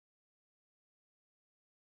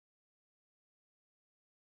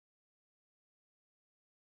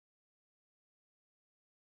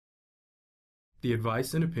The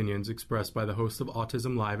advice and opinions expressed by the host of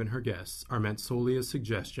Autism Live and her guests are meant solely as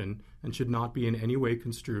suggestion and should not be in any way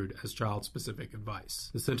construed as child-specific advice.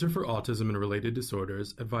 The Center for Autism and Related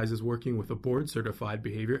Disorders advises working with a board-certified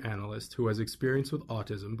behavior analyst who has experience with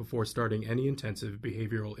autism before starting any intensive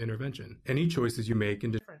behavioral intervention. Any choices you make in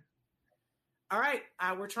different. All right,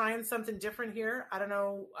 we're trying something different here. I don't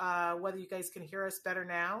know whether you guys can hear us better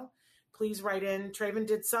now. Please write in. Traven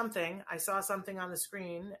did something. I saw something on the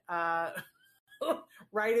screen.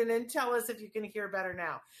 Write in and tell us if you can hear better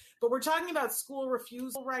now. But we're talking about school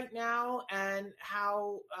refusal right now and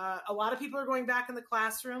how a lot of people are going back in the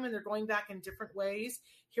classroom, and they're going back in different ways.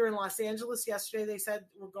 Here in Los Angeles yesterday, they said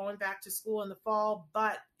we're going back to school in the fall,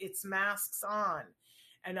 but it's masks on.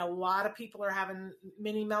 And a lot of people are having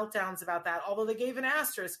mini meltdowns about that, although they gave an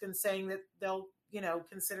asterisk and saying that they'll,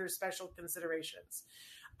 consider special considerations.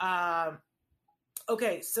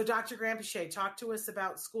 Okay, so Dr. Granpeesheh, talk to us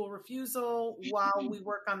about school refusal while we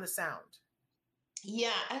work on the sound.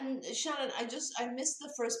 Yeah, and Shannon, I missed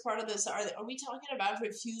the first part of this. Are we talking about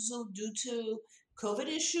refusal due to COVID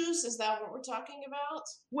issues? Is that what we're talking about?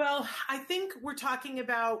 Well, I think we're talking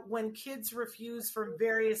about when kids refuse for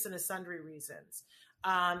various and sundry reasons,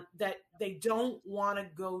 that they don't want to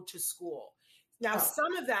go to school. Now,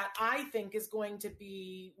 some of that, I think, is going to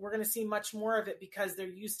be, we're going to see much more of it because they're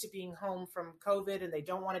used to being home from COVID and they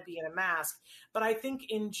don't want to be in a mask. But I think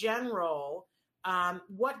in general,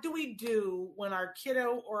 what do we do when our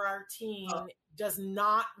kiddo or our teen does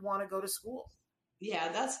not want to go to school?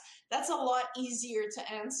 Yeah, that's a lot easier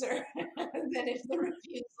to answer than if the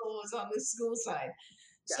refusal was on the school side.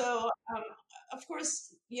 Yeah. So, of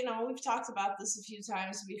course, we've talked about this a few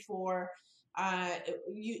times before.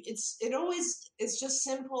 It's just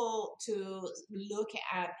simple to look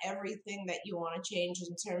at everything that you want to change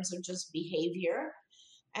in terms of just behavior,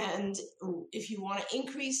 and if you want to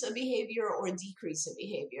increase a behavior or decrease a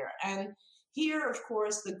behavior. And here, of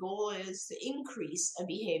course, the goal is to increase a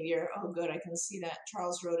behavior. Oh, good. I can see that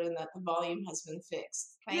Charles wrote in that the volume has been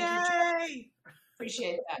fixed. Thank you, Charles.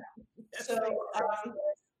 Appreciate that. So,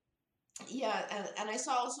 yeah, and I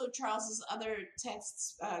saw also Charles's other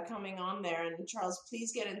texts coming on there. And Charles,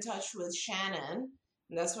 please get in touch with Shannon.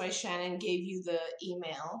 And that's why Shannon gave you the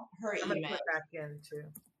email, her email. I'm going to put back in too.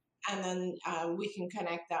 And then we can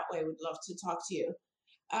connect that way. We'd love to talk to you.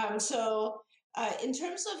 In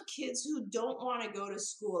terms of kids who don't want to go to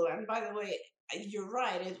school, and by the way, you're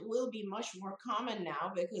right, it will be much more common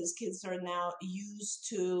now because kids are now used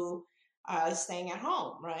to staying at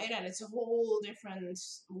home, right? And it's a whole different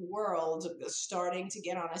world, starting to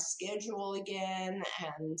get on a schedule again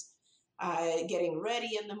and getting ready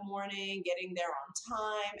in the morning, getting there on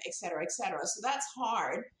time, et cetera, et cetera. So that's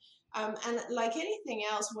hard. And like anything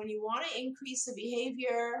else, when you want to increase the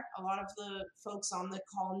behavior, a lot of the folks on the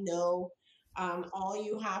call know all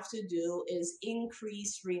you have to do is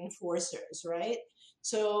increase reinforcers, right?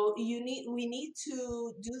 So we need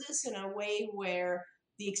to do this in a way where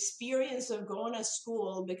the experience of going to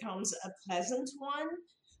school becomes a pleasant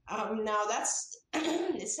one. Now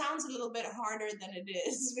it sounds a little bit harder than it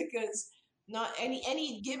is because not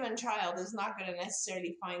any given child is not going to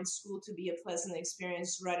necessarily find school to be a pleasant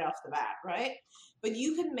experience right off the bat, right? But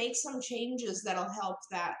you can make some changes that'll help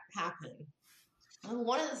that happen. And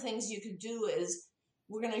one of the things you could do is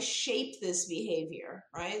we're going to shape this behavior,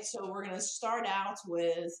 right? So we're going to start out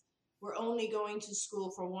with, we're only going to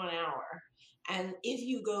school for 1 hour. And if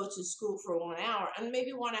you go to school for 1 hour, and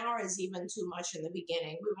maybe 1 hour is even too much in the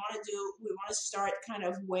beginning, we want to start kind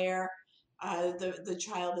of where the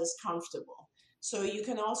child is comfortable. So you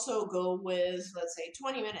can also go with, let's say,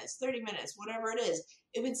 20 minutes, 30 minutes, whatever it is.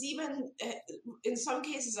 If it's even, in some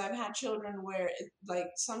cases, I've had children where like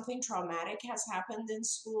something traumatic has happened in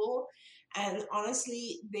school, and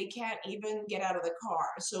honestly, they can't even get out of the car.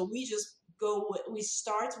 So we just we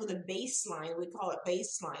start with a baseline. We call it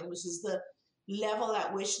baseline, which is the level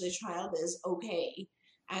at which the child is okay.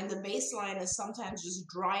 And the baseline is sometimes just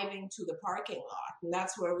driving to the parking lot. And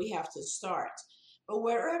that's where we have to start. But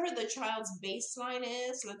wherever the child's baseline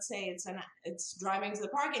is, let's say it's driving to the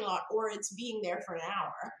parking lot or it's being there for an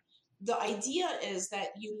hour, the idea is that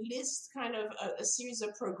you list kind of a series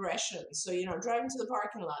of progressions. So, driving to the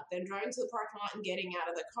parking lot, then driving to the parking lot and getting out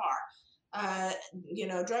of the car.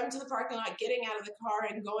 Driving to the parking lot, getting out of the car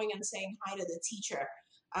and going and saying hi to the teacher.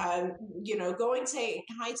 Going, saying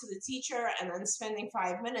hi to the teacher and then spending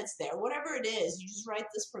 5 minutes there. Whatever it is, you just write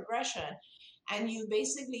this progression. And you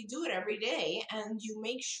basically do it every day, and you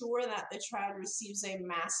make sure that the child receives a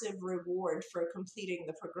massive reward for completing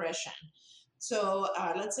the progression. So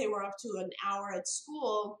let's say we're up to an hour at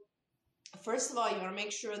school. First of all, you want to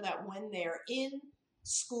make sure that when they're in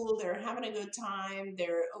school, they're having a good time,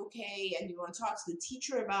 they're okay, and you want to talk to the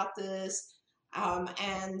teacher about this.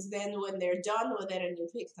 And then when they're done with it and you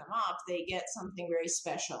pick them up, they get something very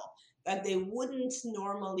special that they wouldn't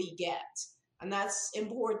normally get. And that's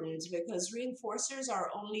important because reinforcers are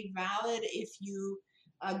only valid if you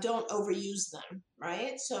don't overuse them,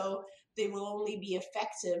 right? So they will only be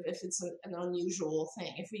effective if it's an unusual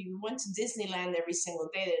thing. If we went to Disneyland every single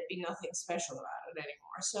day, there'd be nothing special about it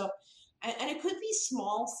anymore. So, and it could be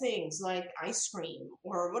small things like ice cream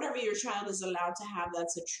or whatever your child is allowed to have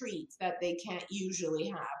that's a treat that they can't usually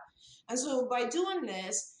have. And so by doing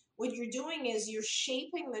this, what you're doing is you're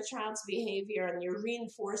shaping the child's behavior and you're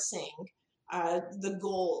reinforcing the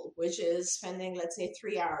goal, which is spending, let's say,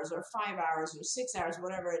 3 hours or 5 hours or 6 hours,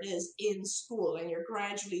 whatever it is, in school. And you're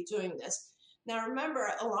gradually doing this. Now,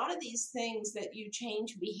 remember, a lot of these things that you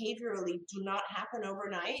change behaviorally do not happen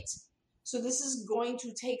overnight. So this is going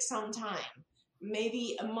to take some time,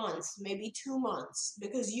 maybe a month, maybe 2 months,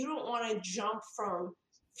 because you don't want to jump from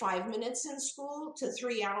 5 minutes in school to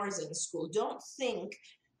 3 hours in school. Don't think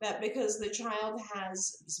that because the child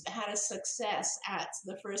has had a success at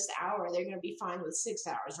the first hour, they're going to be fine with 6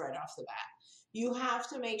 hours right off the bat. You have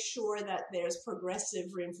to make sure that there's progressive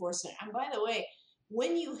reinforcement. And by the way,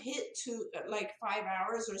 when you hit to like 5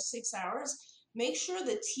 hours or 6 hours, make sure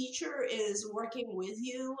the teacher is working with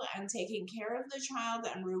you and taking care of the child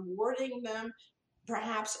and rewarding them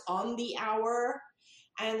perhaps on the hour.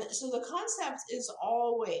 And so the concept is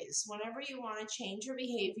always, whenever you want to change your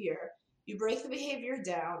behavior, you break the behavior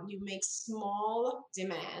down, you make small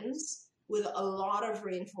demands with a lot of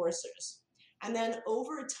reinforcers. And then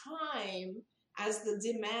over time, as the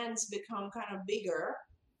demands become kind of bigger,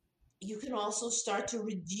 you can also start to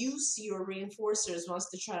reduce your reinforcers once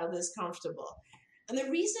the child is comfortable. And the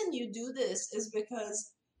reason you do this is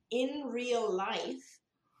because in real life,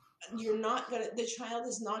 the child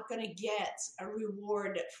is not going to get a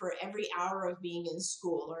reward for every hour of being in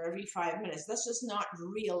school or every 5 minutes. That's just not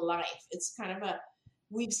real life. It's kind of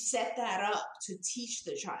we've set that up to teach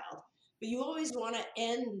the child. But you always want to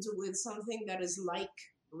end with something that is like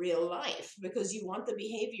real life because you want the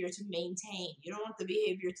behavior to maintain. You don't want the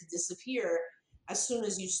behavior to disappear as soon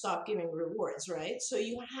as you stop giving rewards, right? So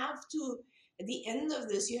you have to, at the end of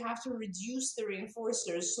this, you have to reduce the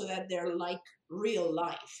reinforcers so that they're like real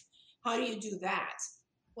life. How do you do that?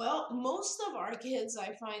 Well, most of our kids,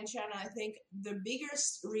 I find, Shanna, I think the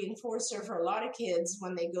biggest reinforcer for a lot of kids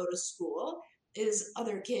when they go to school is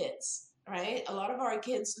other kids, right? A lot of our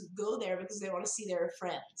kids go there because they want to see their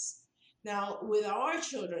friends. Now, with our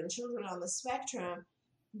children on the spectrum,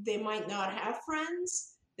 they might not have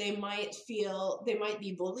friends. They might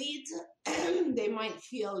be bullied. They might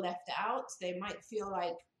feel left out. They might feel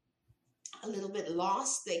like a little bit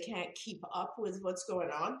lost. They can't keep up with what's going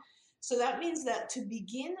on. So that means that to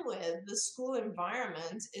begin with, the school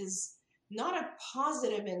environment is not a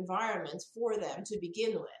positive environment for them to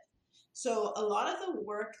begin with. So a lot of the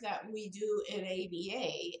work that we do in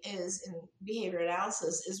ABA is in behavior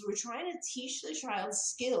analysis is we're trying to teach the child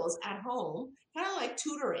skills at home, kind of like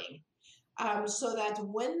tutoring, so that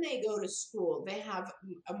when they go to school, they have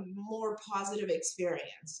a more positive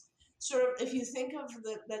experience. Sort of, if you think of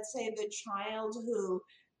let's say the child who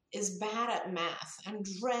is bad at math and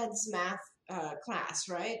dreads math class,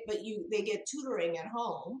 right? But they get tutoring at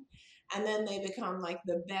home, and then they become like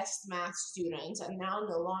the best math students, and now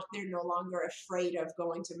they're no longer afraid of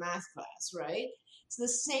going to math class, right? It's the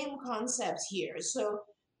same concept here. So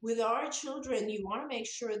with our children, you want to make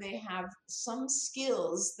sure they have some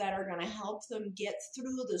skills that are going to help them get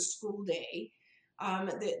through the school day.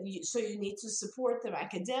 So you need to support them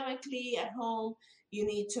academically at home. You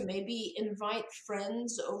need to maybe invite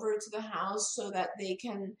friends over to the house so that they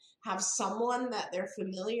can have someone that they're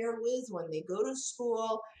familiar with when they go to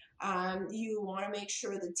school. You want to make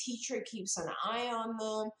sure the teacher keeps an eye on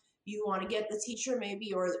them. You want to get the teacher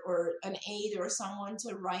maybe or an aide or someone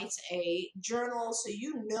to write a journal so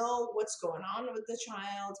you know what's going on with the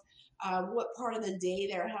child, what part of the day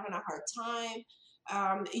they're having a hard time.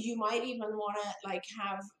 You might even want to like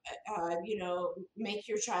have, make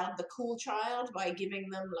your child the cool child by giving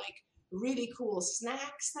them like really cool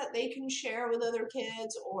snacks that they can share with other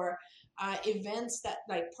kids, or events that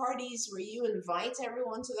like parties where you invite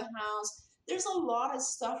everyone to the house. There's a lot of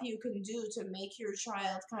stuff you can do to make your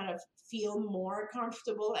child kind of feel more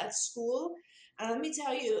comfortable at school. And let me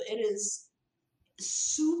tell you, it is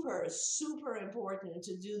super, super important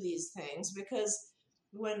to do these things, because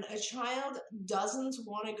when a child doesn't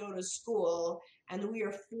want to go to school and we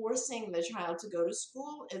are forcing the child to go to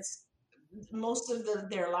school, it's most of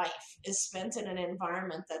their life is spent in an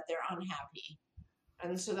environment that they're unhappy.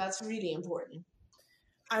 And so that's really important.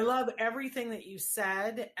 I love everything that you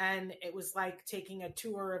said, and it was like taking a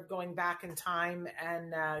tour of going back in time.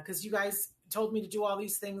 And because you guys told me to do all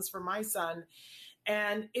these things for my son,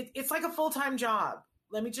 and it's like a full-time job.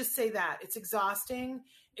 Let me just say that it's exhausting.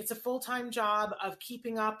 It's a full-time job of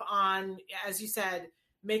keeping up on, as you said,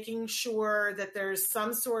 making sure that there's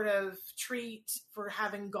some sort of treat for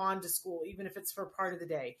having gone to school, even if it's for part of the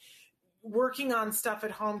day, working on stuff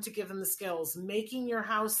at home to give them the skills, making your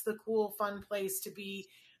house the cool, fun place to be.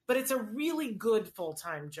 But it's a really good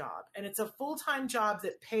full-time job. And it's a full-time job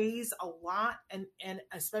that pays a lot, and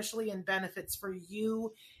especially in benefits for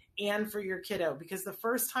you and for your kiddo. Because the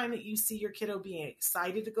first time that you see your kiddo being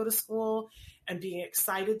excited to go to school and being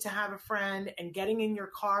excited to have a friend and getting in your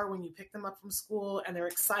car when you pick them up from school and they're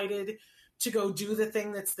excited to go do the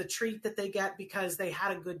thing that's the treat that they get because they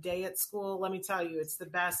had a good day at school, let me tell you, it's the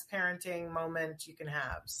best parenting moment you can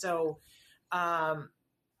have. So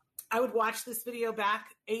I would watch this video back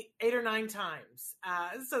eight or nine times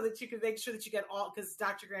so that you can make sure that you get all, because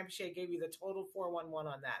Dr. Granpeesheh gave you the total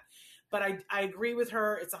 411 on that. But I agree with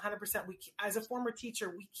her. It's 100%. As a former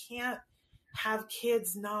teacher, we can't have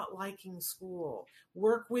kids not liking school.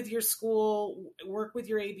 Work with your school, work with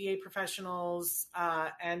your ABA professionals,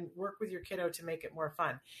 and work with your kiddo to make it more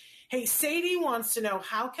fun. Hey, Sadie wants to know,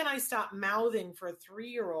 how can I stop mouthing for a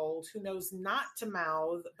 3-year-old who knows not to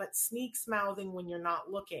mouth, but sneaks mouthing when you're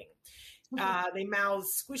not looking? They mouth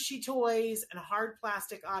squishy toys and hard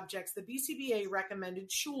plastic objects. The BCBA recommended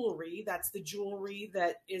jewelry. That's the jewelry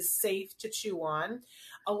that is safe to chew on,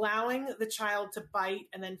 allowing the child to bite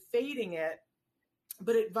and then fading it,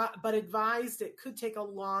 but advised it could take a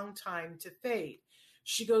long time to fade.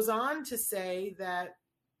 She goes on to say that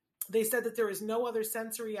they said that there is no other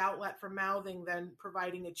sensory outlet for mouthing than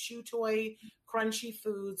providing a chew toy, crunchy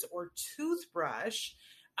foods, or toothbrush.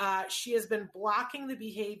 She has been blocking the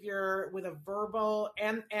behavior with a verbal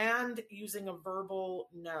and using a verbal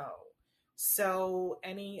no. So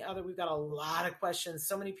we've got a lot of questions.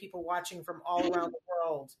 So many people watching from all around the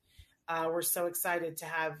world. We're so excited to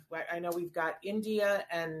have, I know we've got India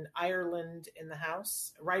and Ireland in the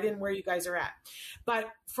house, right in where you guys are at. But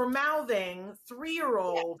for mouthing,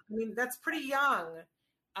 3-year-old, I mean, that's pretty young.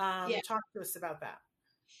 Talk to us about that.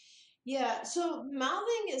 Yeah, so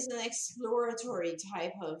mouthing is an exploratory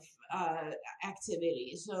type of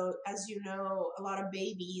activity. So as you know, a lot of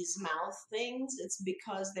babies mouth things. It's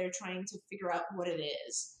because they're trying to figure out what it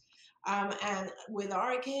is. And with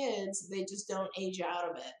our kids, they just don't age out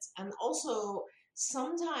of it. And also,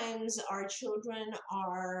 sometimes our children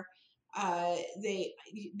are they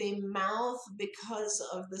mouth because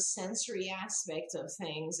of the sensory aspect of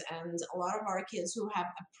things. And a lot of our kids who have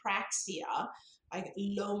apraxia, like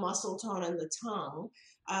low muscle tone in the tongue,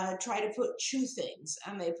 try to chew things,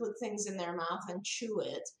 and they put things in their mouth and chew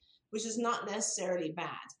it, which is not necessarily bad.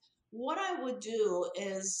 What I would do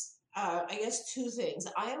is, I guess, 2 things.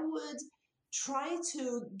 I would try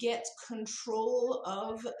to get control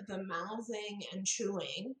of the mouthing and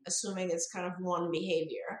chewing, assuming it's kind of one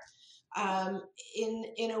behavior,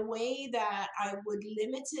 in a way that I would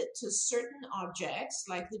limit it to certain objects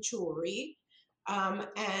like the jewelry,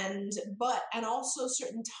 and also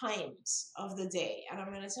certain times of the day. And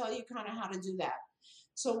I'm going to tell you kind of how to do that.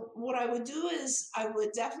 So what I would do is I would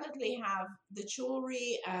definitely have the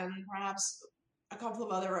jewelry and perhaps a couple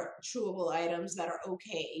of other chewable items that are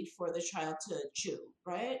okay for the child to chew,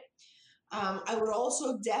 right? I would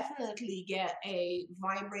also definitely get a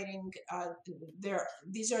vibrating,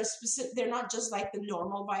 these are specific, they're not just like the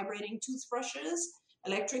normal vibrating toothbrushes,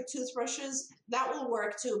 electric toothbrushes. That will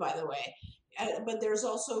work too, by the way. But there's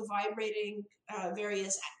also vibrating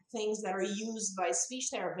various things that are used by speech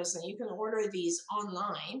therapists, and you can order these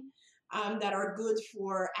online that are good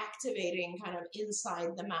for activating kind of inside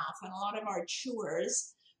the mouth. And a lot of our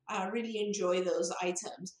chewers really enjoy those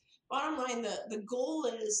items. Bottom line, the goal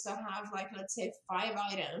is to have, like, let's say 5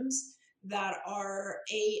 items that are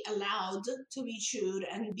allowed to be chewed,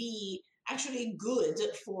 and B, actually good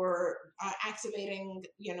for activating,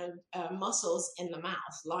 muscles in the mouth,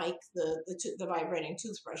 like the vibrating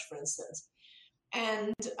toothbrush, for instance.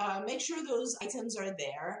 And make sure those items are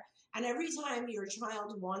there. And every time your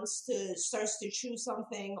child starts to chew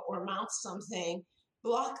something or mouth something,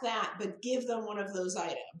 block that, but give them one of those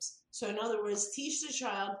items. So in other words, teach the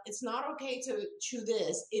child, it's not okay to chew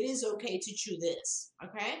this. It is okay to chew this.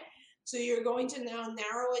 Okay? So you're going to now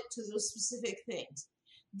narrow it to those specific things.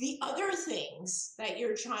 The other things that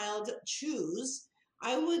your child chews,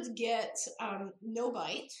 I would get No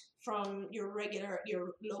Bite from your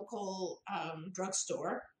local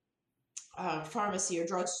drugstore, pharmacy or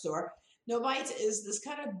drugstore. No Bite is this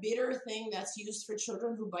kind of bitter thing that's used for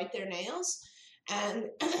children who bite their nails. And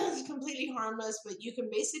it's completely harmless, but you can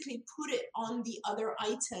basically put it on the other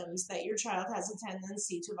items that your child has a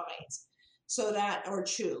tendency to bite, so that, or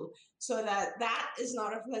chew, so that that is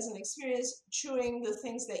not a pleasant experience. Chewing the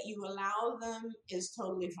things that you allow them is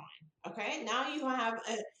totally fine. Okay, now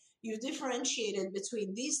you've differentiated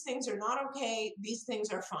between these things are not okay, these things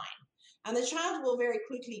are fine. And the child will very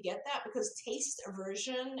quickly get that, because taste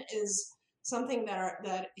aversion is something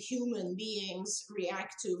that human beings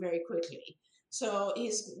react to very quickly. So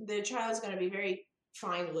the child's going to be very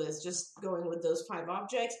fine with just going with those 5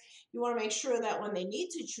 objects. You want to make sure that when they need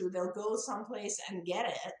to chew, they'll go someplace and get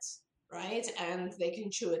it, right? And they can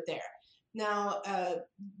chew it there. Now,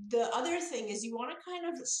 the other thing is you want to kind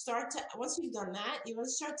of once you've done that, you want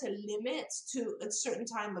to start to limit to a certain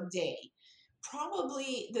time of day.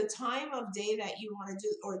 Probably the time of day that you want to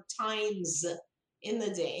do, or times in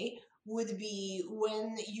the day, would be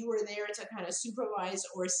when you are there to kind of supervise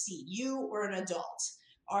or see. You or an adult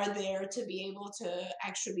are there to be able to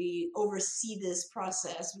actually oversee this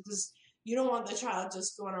process, because you don't want the child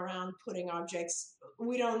just going around putting objects.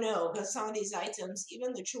 We don't know, because some of these items,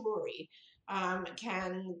 even the jewelry,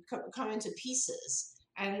 can come into pieces.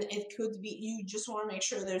 And it could be, you just want to make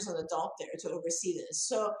sure there's an adult there to oversee this.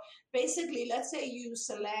 So basically, let's say you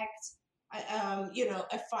select a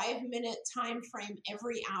 5-minute time frame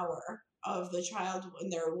every hour of the child when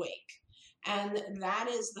they're awake. And that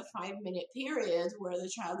is the 5-minute period where the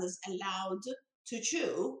child is allowed to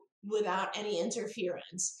chew without any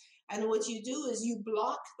interference. And what you do is you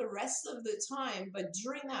block the rest of the time, but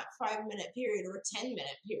during that 5-minute period or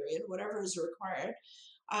 10-minute period, whatever is required,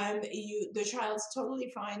 the child's totally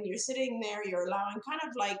fine. You're sitting there, you're allowing, kind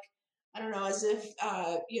of like, I don't know, as if,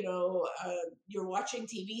 you're watching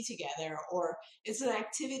TV together, or it's an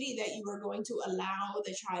activity that you are going to allow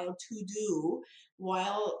the child to do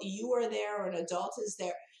while you are there or an adult is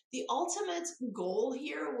there. The ultimate goal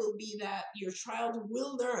here will be that your child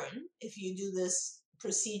will learn, if you do this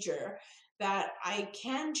procedure, that I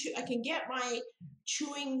can get my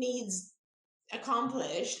chewing needs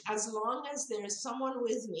accomplished as long as there's someone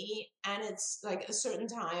with me, and it's like a certain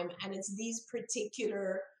time, and it's these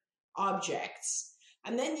particular objects.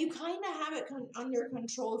 And then you kind of have it under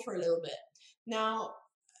control for a little bit. Now,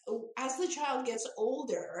 as the child gets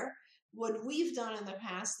older, what we've done in the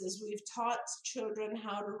past is we've taught children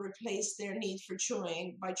how to replace their need for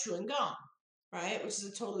chewing by chewing gum, right? Which is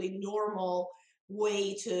a totally normal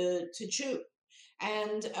way to chew.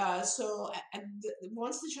 And so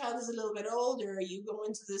once the child is a little bit older, you go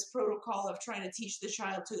into this protocol of trying to teach the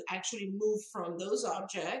child to actually move from those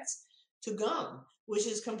objects to gum, which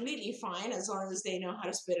is completely fine as long as they know how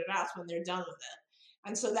to spit it out when they're done with it.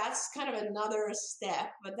 And so that's kind of another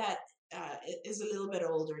step, but that is a little bit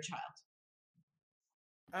older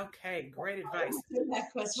child. Okay, great advice.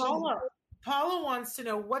 That question. Paula wants to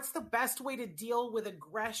know, what's the best way to deal with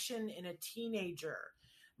aggression in a teenager?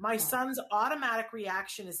 My son's automatic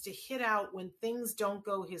reaction is to hit out when things don't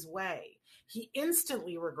go his way. He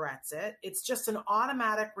instantly regrets it. It's just an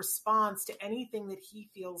automatic response to anything that he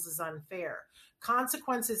feels is unfair.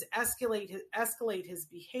 Consequences escalate his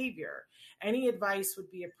behavior. Any advice would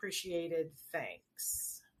be appreciated.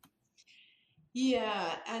 Thanks.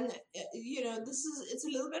 Yeah, and it's a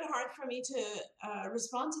little bit hard for me to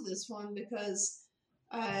respond to this one, because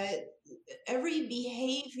every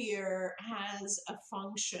behavior has a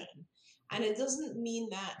function, and it doesn't mean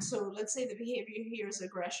that. So let's say the behavior here is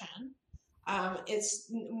aggression.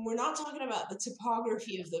 We're not talking about the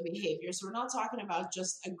topography of the behavior. So we're not talking about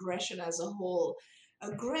just aggression as a whole.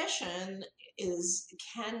 Aggression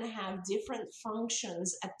can have different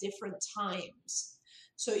functions at different times.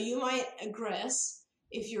 So you might aggress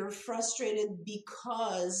if you're frustrated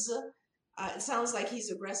because it sounds like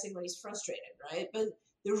he's aggressing when he's frustrated, right? But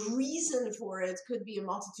the reason for it could be a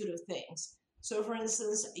multitude of things. So for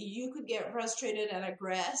instance, you could get frustrated and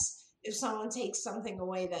aggress if someone takes something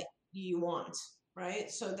away that you want,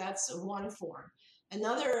 right? So that's one form.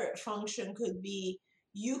 Another function could be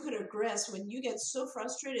you could aggress when you get so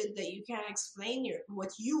frustrated that you can't explain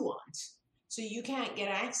what you want. So you can't get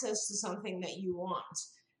access to something that you want,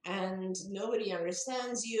 and nobody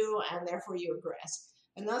understands you, and therefore you aggress.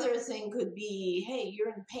 Another thing could be, hey, you're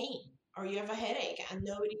in pain, or you have a headache, and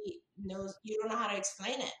nobody knows, you don't know how to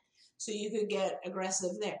explain it. So you could get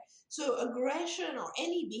aggressive there. So aggression or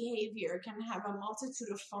any behavior can have a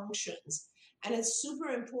multitude of functions. And it's super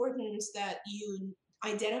important that you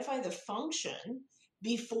identify the function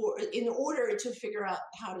in order to figure out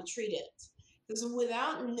how to treat it. Because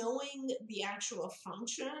without knowing the actual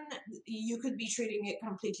function, you could be treating it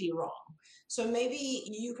completely wrong. So maybe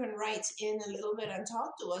you can write in a little bit and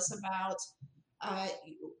talk to us about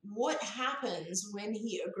what happens when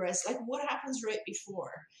he aggresses? Like, what happens right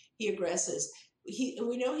before he aggresses?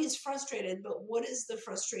 We know he's frustrated, but what is the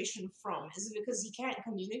frustration from? Is it because he can't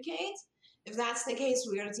communicate? If that's the case,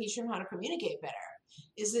 we got to teach him how to communicate better.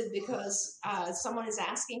 Is it because someone is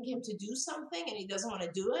asking him to do something and he doesn't want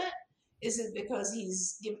to do it? Is it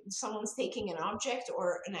because someone's taking an object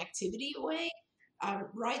or an activity away?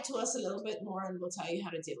 Write to us a little bit more and we'll tell you how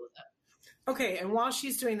to deal with it. Okay, and while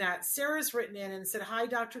she's doing that, Sarah's written in and said, "Hi,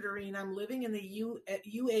 Dr. Doreen. I'm living in the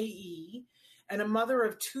UAE and a mother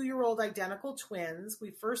of 2-year-old identical twins.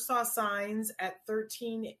 We first saw signs at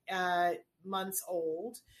 13 months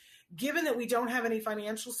old. Given that we don't have any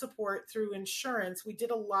financial support through insurance, we did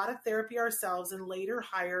a lot of therapy ourselves and later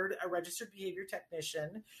hired a registered behavior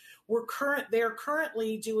technician. They are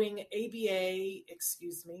currently doing ABA,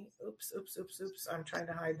 excuse me. Oops. I'm trying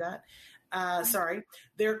to hide that. Sorry.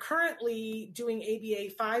 They're currently doing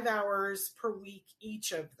ABA 5 hours per week,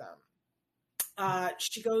 each of them.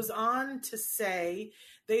 She goes on to say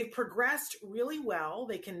they've progressed really well.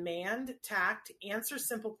 They can mand, tact, answer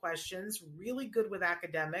simple questions, really good with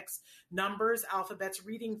academics, numbers, alphabets,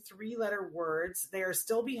 reading 3-letter words. They are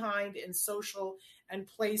still behind in social and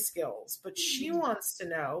play skills. But she wants to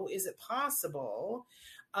know, is it possible?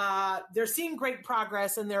 They're seeing great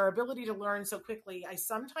progress in their ability to learn so quickly. I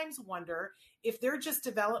sometimes wonder if they're just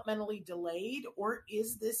developmentally delayed, or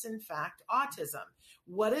is this in fact autism?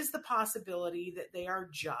 What is the possibility that they are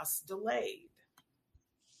just delayed?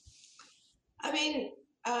 I mean,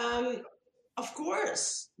 of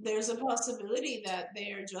course, there's a possibility that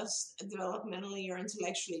they are just developmentally or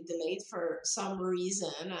intellectually delayed for some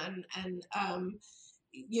reason. And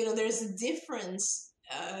there's a difference.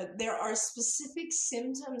 There are specific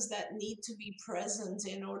symptoms that need to be present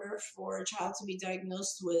in order for a child to be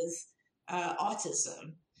diagnosed with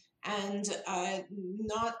autism. And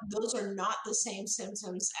those are not the same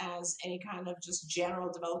symptoms as any kind of just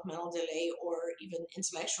general developmental delay or even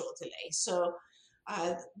intellectual delay. So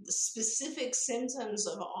the specific symptoms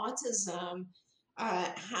of autism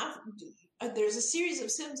there's a series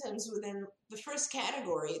of symptoms within the first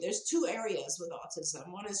category. There's 2 areas with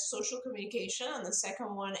autism. One is social communication, and the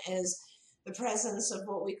second one is the presence of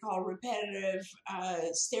what we call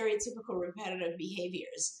stereotypical repetitive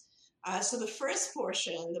behaviors. So the first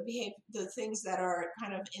portion, the things that are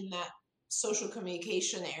kind of in that social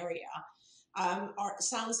communication area,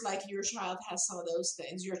 sounds like your child has some of those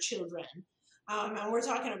things, your children. And we're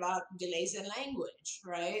talking about delays in language,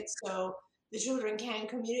 right? So the children can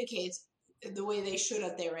communicate the way they should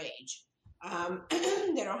at their age.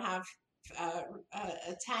 They don't have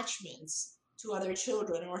attachments to other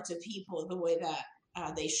children or to people the way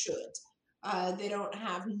that they should. They don't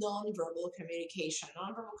have nonverbal communication.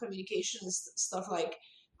 Nonverbal communication is stuff like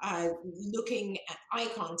looking at eye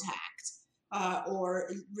contact or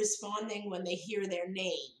responding when they hear their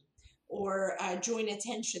name, or joint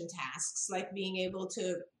attention tasks like being able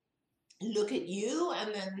to look at you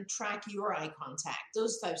and then track your eye contact,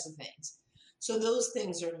 those types of things. So those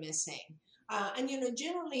things are missing. And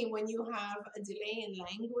generally when you have a delay in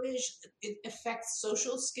language, it affects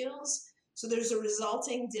social skills. So there's a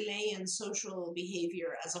resulting delay in social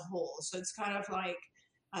behavior as a whole. So it's kind of like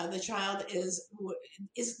the child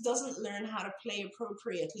doesn't learn how to play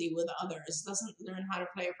appropriately with others, doesn't learn how to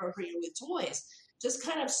play appropriately with toys, just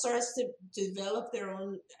kind of starts to develop their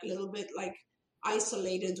own a little bit like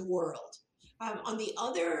isolated world. On the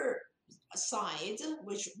other side,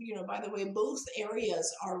 which, by the way, both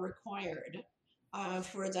areas are required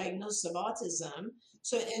for a diagnosis of autism.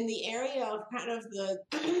 So in the area of kind of the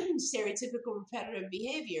stereotypical repetitive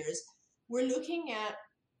behaviors, we're looking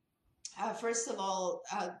at, first of all,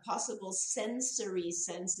 possible sensory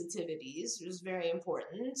sensitivities, which is very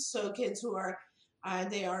important. So kids who are,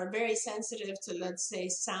 they are very sensitive to, let's say,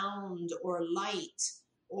 sound or light,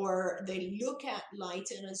 or they look at light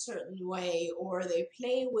in a certain way, or they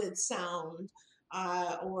play with sound,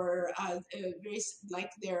 or very, like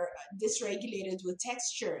they're dysregulated with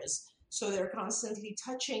textures. So they're constantly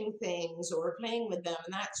touching things or playing with them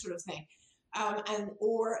and that sort of thing.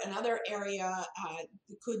 Or another area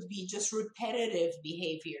could be just repetitive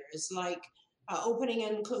behaviors, like opening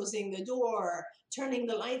and closing the door, turning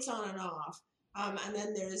the lights on and off. And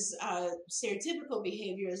then there's stereotypical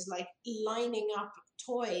behaviors like lining up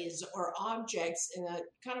toys or objects in a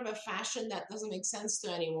kind of a fashion that doesn't make sense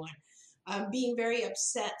to anyone. Being very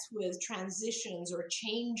upset with transitions or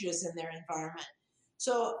changes in their environment.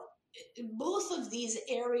 So both of these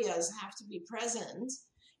areas have to be present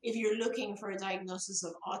if you're looking for a diagnosis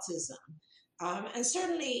of autism. And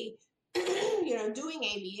certainly, doing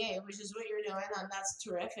ABA, which is what you're doing, and that's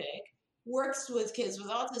terrific, works with kids with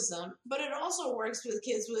autism, but it also works with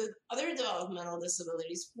kids with other developmental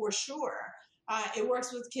disabilities for sure. It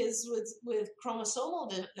works with kids with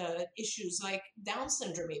chromosomal issues like Down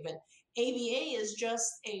syndrome even. ABA is just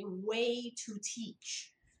a way to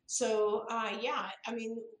teach. So, yeah, I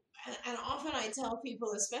mean, and often I tell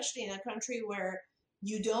people, especially in a country where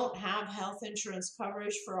you don't have health insurance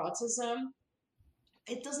coverage for autism,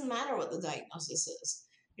 it doesn't matter what the diagnosis is.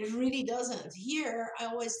 It really doesn't. Here, I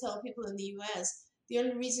always tell people in the US, the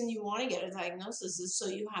only reason you want to get a diagnosis is so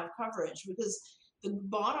you have coverage, because the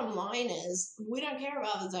bottom line is we don't care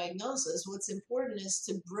about the diagnosis. What's important is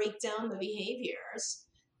to break down the behaviors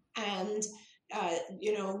and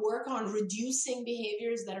work on reducing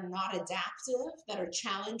behaviors that are not adaptive, that are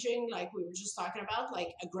challenging, like we were just talking about, like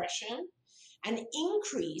aggression, and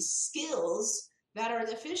increase skills that are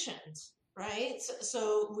deficient, right?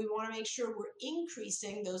 So we want to make sure we're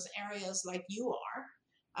increasing those areas like you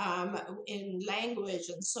are in language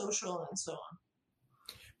and social and so on.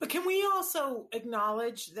 But can we also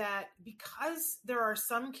acknowledge that because there are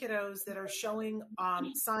some kiddos that are showing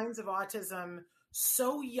signs of autism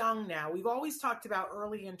so young now, we've always talked about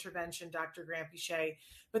early intervention, Dr. Granpeesheh,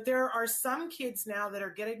 but there are some kids now that are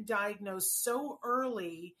getting diagnosed so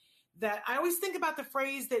early that I always think about the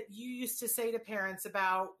phrase that you used to say to parents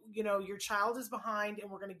about, your child is behind and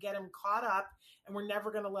we're going to get him caught up and we're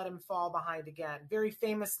never going to let him fall behind again. Very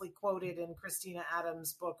famously quoted in Christina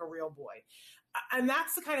Adams' book, A Real Boy. And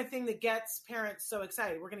that's the kind of thing that gets parents so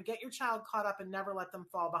excited. We're going to get your child caught up and never let them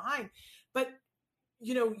fall behind. But,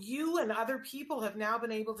 you and other people have now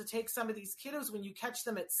been able to take some of these kiddos when you catch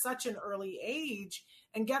them at such an early age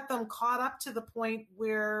and get them caught up to the point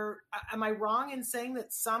where, am I wrong in saying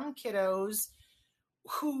that some kiddos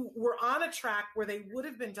who were on a track where they would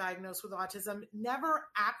have been diagnosed with autism never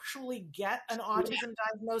actually get an autism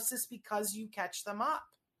diagnosis because you catch them up?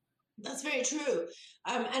 That's very true.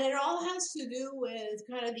 And it all has to do with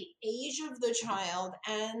kind of the age of the child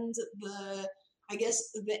and the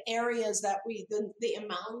areas that the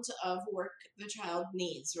amount of work the child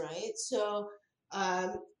needs, right? So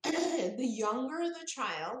the younger the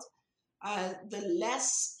child, the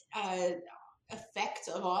less effect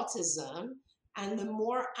of autism and the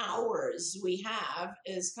more hours we have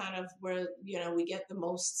is kind of where, we get the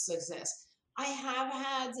most success. I have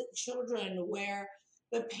had children where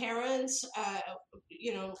the parents,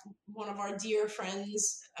 one of our dear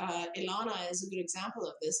friends, Ilana, is a good example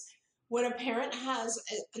of this. When a parent has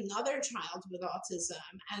another child with autism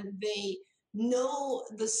and they know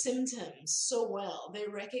the symptoms so well, they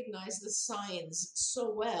recognize the signs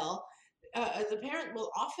so well, the parent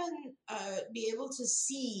will often be able to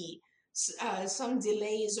see some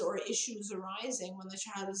delays or issues arising when the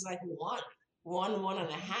child is like one and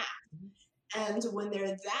a half. And when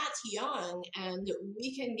they're that young and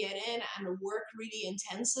we can get in and work really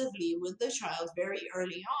intensively with the child very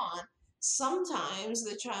early on, sometimes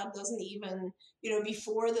the child doesn't even,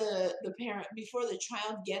 before the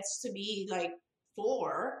child gets to be like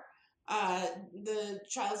 4, the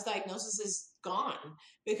child's diagnosis is gone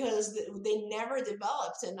because they never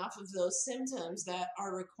developed enough of those symptoms that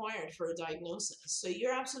are required for a diagnosis. So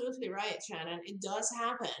you're absolutely right, Shannon. It does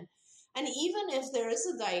happen. And even if there is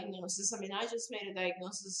a diagnosis, I just made a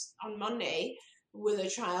diagnosis on Monday with a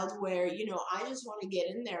child where, I just want to get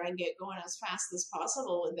in there and get going as fast as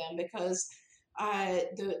possible with them because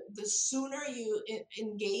the sooner you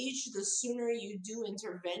engage, the sooner you do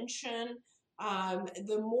intervention,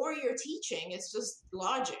 the more you're teaching. It's just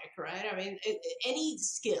logic, right? Any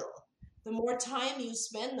skill, the more time you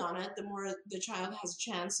spend on it, the more the child has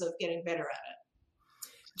a chance of getting better at it.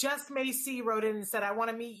 Just Macy wrote in and said, I want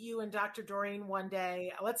to meet you and Dr. Doreen one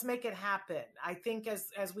day. Let's make it happen. I think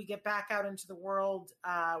as we get back out into the world,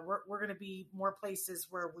 we're going to be more places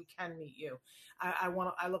where we can meet you.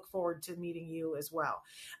 I look forward to meeting you as well.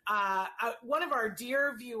 One of our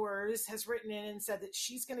dear viewers has written in and said that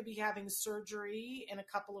she's going to be having surgery in a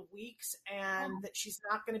couple of weeks and that she's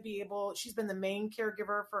not going to be able, she's been the main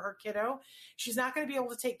caregiver for her kiddo. She's not going to be able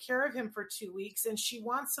to take care of him for 2 weeks. And she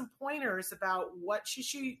wants some pointers about what she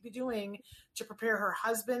should be doing to prepare her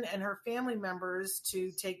husband and her family members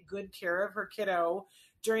to take good care of her kiddo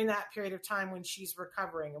during that period of time when she's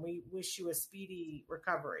recovering. And we wish you a speedy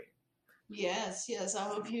recovery. Yes. I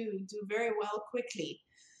hope you do very well quickly.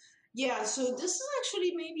 Yeah, so this is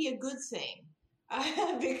actually maybe a good thing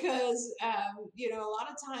because, a lot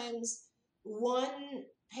of times one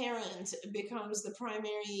parent becomes the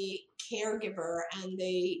primary caregiver and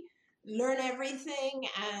they learn everything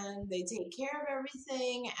and they take care of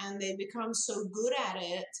everything and they become so good at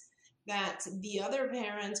it that the other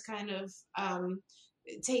parent kind of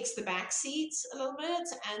takes the back seats a little bit,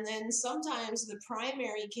 and then sometimes the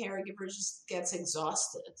primary caregiver just gets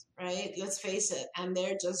exhausted, right? Let's face it, and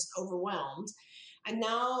they're just overwhelmed, and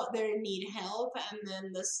now they need help, and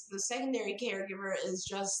then the secondary caregiver is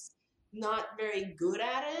just not very good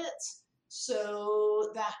at it,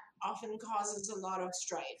 so that often causes a lot of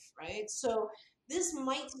strife, right? So this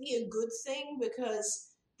might be a good thing because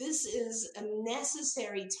this is a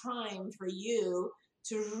necessary time for you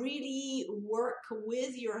to really work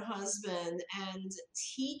with your husband and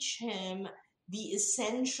teach him the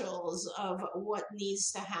essentials of what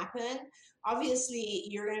needs to happen. Obviously,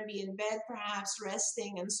 you're going to be in bed, perhaps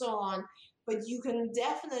resting and so on, but you can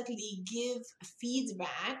definitely give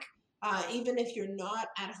feedback. Even if you're not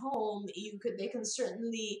at home, they can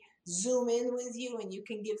certainly zoom in with you and you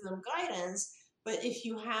can give them guidance. But if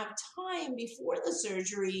you have time before the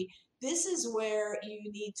surgery, this is where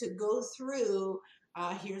you need to go through.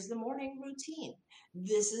 Here's the morning routine.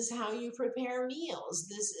 This is how you prepare meals.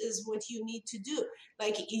 This is what you need to do.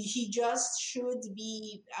 Like, he just should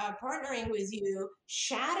be partnering with you,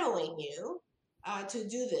 shadowing you to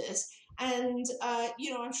do this. And,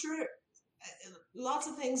 I'm sure lots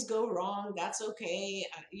of things go wrong. That's okay.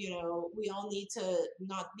 We all need to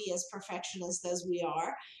not be as perfectionist as we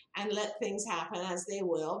are and let things happen as they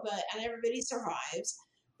will, and everybody survives.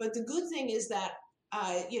 But the good thing is that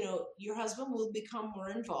your husband will become more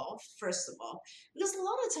involved, first of all. Because a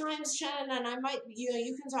lot of times, Shannon, and I might,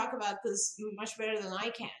 you can talk about this much better than I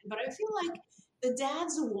can, but I feel like the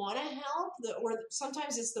dads want to help, or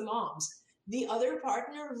sometimes it's the moms. The other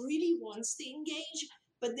partner really wants to engage,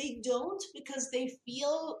 but they don't because they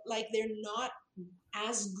feel like they're not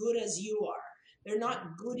as good as you are. They're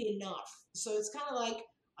not good enough. So it's kind of like,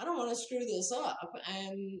 I don't want to screw this up,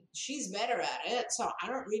 and she's better at it, so I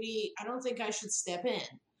don't think I should step in.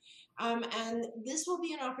 And this will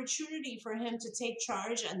be an opportunity for him to take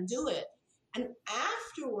charge and do it. And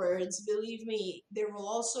afterwards, believe me, there will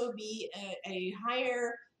also be a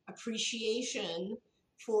higher appreciation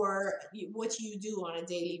for what you do on a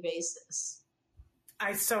daily basis.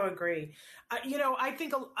 I so agree. I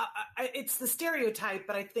think it's the stereotype,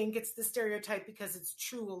 but I think it's the stereotype because it's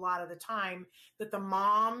true a lot of the time that the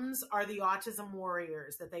moms are the autism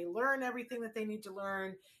warriors, that they learn everything that they need to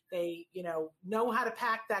learn. They, know how to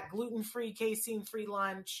pack that gluten-free, casein-free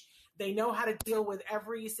lunch. They know how to deal with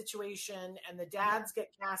every situation. And the dads get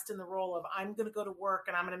cast in the role of, I'm going to go to work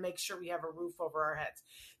and I'm going to make sure we have a roof over our heads.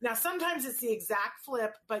 Now, sometimes it's the exact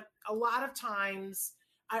flip, but a lot of times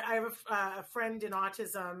I have a friend in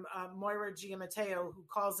autism, Moira Giammatteo, who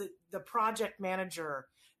calls it the project manager,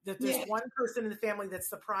 that there's one person in the family that's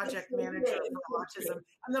the project manager for autism.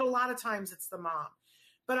 And then a lot of times it's the mom.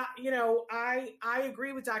 But, I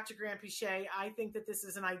agree with Dr. Granpeesheh. I think that this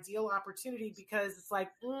is an ideal opportunity because it's like,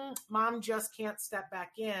 mom just can't step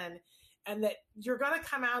back in, and that you're going to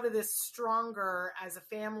come out of this stronger as a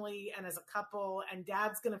family and as a couple, and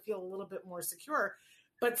dad's going to feel a little bit more secure.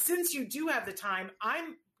 But since you do have the time,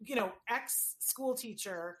 I'm, ex-school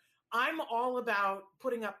teacher, I'm all about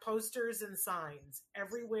putting up posters and signs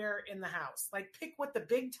everywhere in the house. Like, pick what the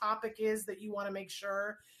big topic is that you want to make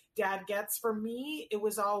sure dad gets. For me, it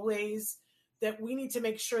was always that we need to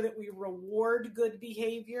make sure that we reward good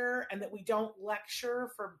behavior and that we don't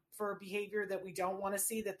lecture for behavior that we don't want to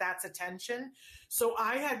see, that's attention. So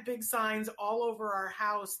I had big signs all over our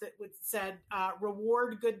house that said,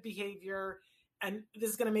 reward good behavior. And this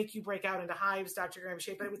is going to make you break out into hives, Dr.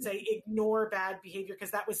 Granpeesheh, but I would say ignore bad behavior because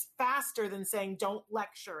that was faster than saying don't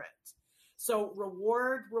lecture it. So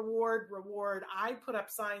reward, reward, reward. I put up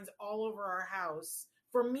signs all over our house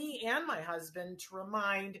for me and my husband to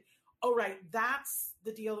remind, oh, right, that's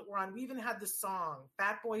the deal that we're on. We even had the song,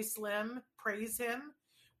 Fatboy Slim, Praise Him.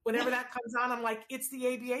 Whenever that comes on, I'm like, it's the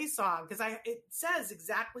ABA song because it says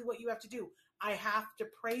exactly what you have to do. I have to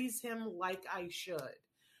praise him like I should.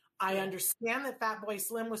 I understand that Fatboy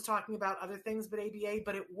Slim was talking about other things but ABA,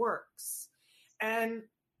 but it works. And,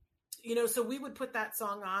 so we would put that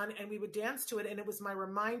song on and we would dance to it. And it was my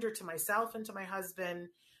reminder to myself and to my husband.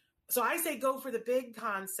 So I say go for the big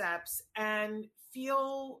concepts and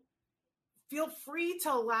feel free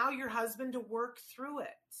to allow your husband to work through it.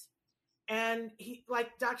 And he,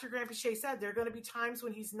 like Dr. Granpeesheh said, there are going to be times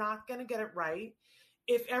when he's not going to get it right.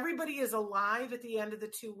 If everybody is alive at the end of the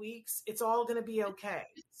 2 weeks, it's all going to be okay.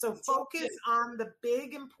 So focus on the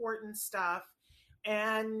big important stuff.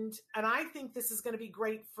 And I think this is going to be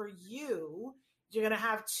great for you. You're going to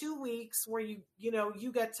have 2 weeks where you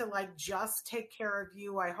get to just take care of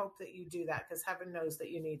you. I hope that you do that because heaven knows that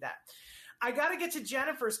you need that. I got to get to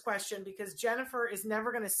Jennifer's question because Jennifer is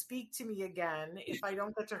never going to speak to me again if I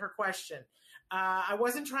don't get to her question. I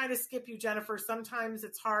wasn't trying to skip you, Jennifer. Sometimes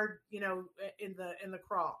it's hard, in the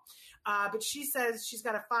crawl. But she says she's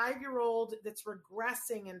got a 5-year-old that's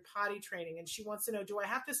regressing in potty training, and she wants to know, do I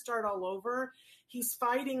have to start all over? He's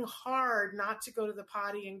fighting hard not to go to the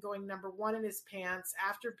potty and going number 1 in his pants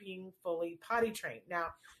after being fully potty trained. Now,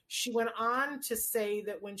 she went on to say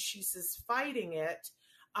that when she says fighting it,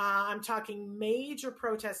 I'm talking major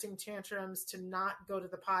protesting tantrums to not go to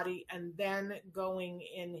the potty and then going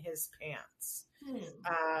in his pants.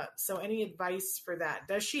 So any advice for that?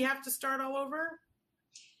 Does she have to start all over?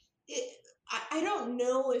 I don't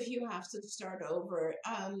know if you have to start over.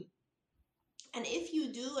 And if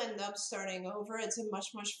you do end up starting over, it's a much,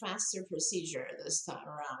 much faster procedure this time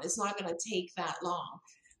around. It's not going to take that long.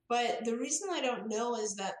 But the reason I don't know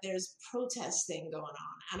is that there's protesting going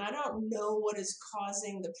on, and I don't know what is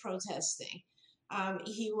causing the protesting.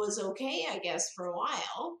 He was okay, I guess, for a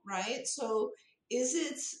while, right? So is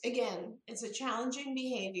it, again, it's a challenging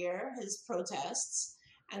behavior, his protests,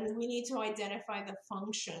 and we need to identify the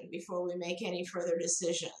function before we make any further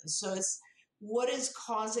decisions. So it's what is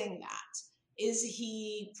causing that? Is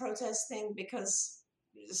he protesting because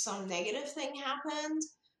some negative thing happened?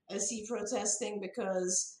 Is he protesting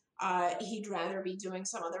because he'd rather be doing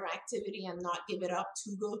some other activity and not give it up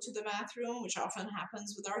to go to the bathroom, which often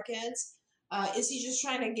happens with our kids? Is he just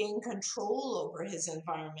trying to gain control over his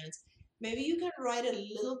environment? Maybe you can write a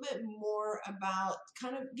little bit more about,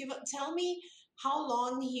 tell me how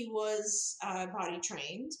long he was potty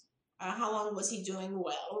trained. How long was he doing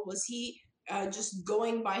well? Was he just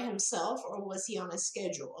going by himself, or was he on a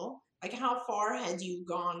schedule? Like, how far had you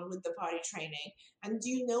gone with the potty training? And do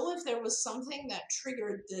you know if there was something that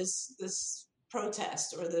triggered this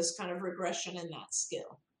protest or this kind of regression in that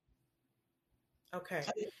skill? Okay.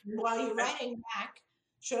 While you're writing back,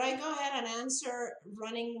 should I go ahead and answer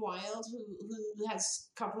Running Wild, who has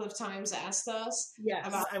a couple of times asked us? Yes,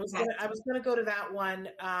 about I was going to go to that one.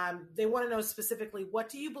 They want to know specifically, what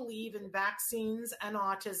do you believe in vaccines and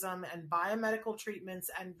autism and biomedical treatments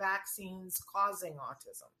and vaccines causing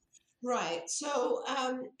autism? Right. So,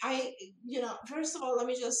 first of all, let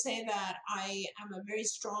me just say that I am a very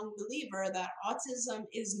strong believer that autism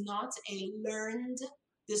is not a learned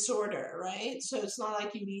disorder, right? So it's not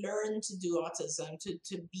like you learn to do autism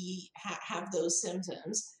to have those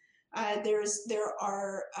symptoms. There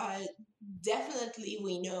are definitely,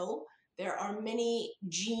 we know there are many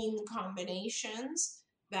gene combinations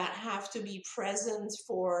that have to be present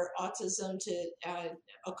for autism to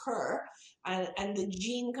occur. And the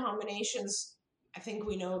gene combinations, I think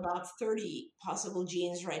we know about 30 possible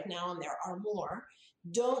genes right now, and there are more,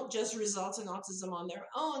 don't just result in autism on their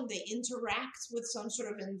own. They interact with some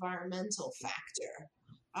sort of environmental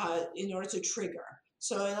factor in order to trigger.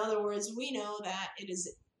 So in other words, we know that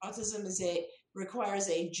autism requires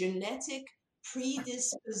a genetic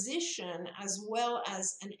predisposition as well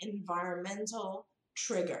as an environmental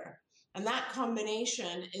trigger. And that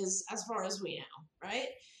combination is as far as we know, right?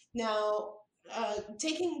 Now,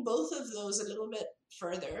 taking both of those a little bit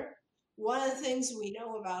further, one of the things we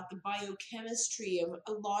know about the biochemistry of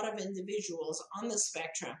a lot of individuals on the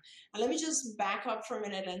spectrum, and let me just back up for a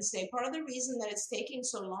minute and say part of the reason that it's taking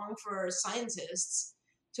so long for scientists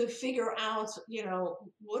to figure out,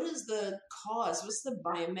 what is the cause, what's the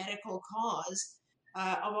biomedical cause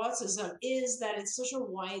of autism, is that it's such a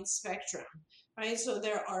wide spectrum, right? So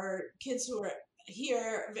there are kids who are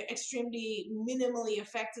here extremely minimally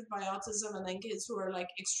affected by autism, and then kids who are like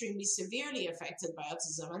extremely severely affected by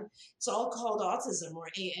autism, and it's all called autism or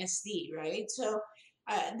ASD, right? So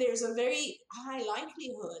there's a very high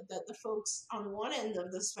likelihood that the folks on one end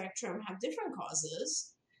of the spectrum have different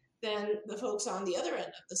causes than the folks on the other end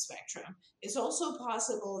of the spectrum. It's also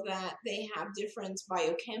possible that they have different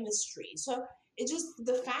biochemistry. So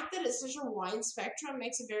the fact that it's such a wide spectrum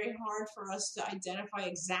makes it very hard for us to identify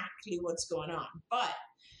exactly what's going on. But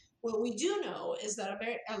what we do know is that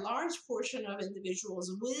a large portion of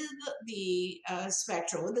individuals with the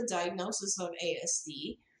spectrum, with the diagnosis of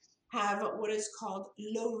ASD, have what is called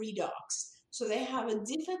low redox. So they have a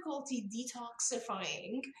difficulty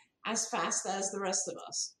detoxifying as fast as the rest of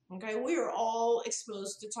us. Okay, we are all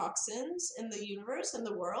exposed to toxins in the universe, in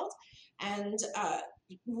the world, and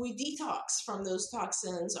we detox from those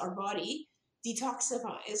toxins. Our body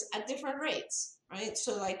detoxifies at different rates, right?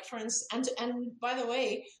 So like, for instance, and by the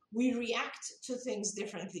way, we react to things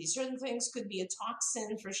differently. Certain things could be a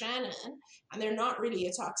toxin for Shannon, and they're not really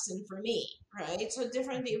a toxin for me, right? So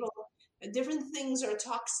different things are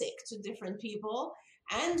toxic to different people,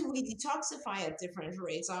 and we detoxify at different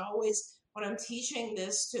rates. When I'm teaching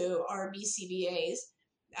this to our BCBAs,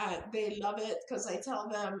 They love it because I tell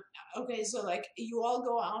them, okay, so like you all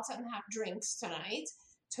go out and have drinks tonight.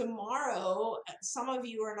 Tomorrow, some of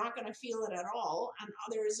you are not going to feel it at all, and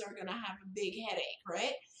others are going to have a big headache,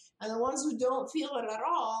 right? And the ones who don't feel it at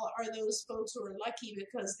all are those folks who are lucky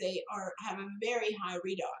because they have a very high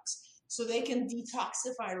redox, so they can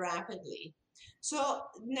detoxify rapidly. So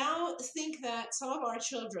now think that some of our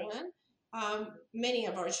children, many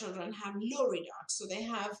of our children have low redox, so they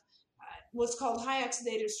have what's called high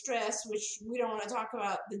oxidative stress, which we don't want to talk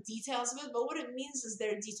about the details of it, but what it means is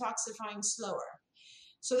they're detoxifying slower.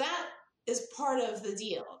 So that is part of the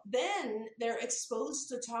deal. Then they're exposed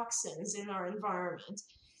to toxins in our environment.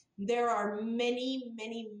 There are many,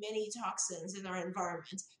 many, many toxins in our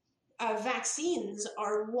environment. Vaccines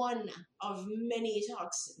are one of many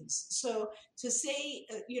toxins. So to say,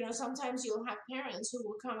 sometimes you'll have parents who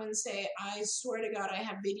will come and say, I swear to God, I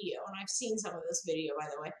have video. And I've seen some of this video, by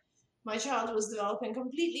the way. My child was developing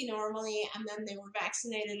completely normally, and then they were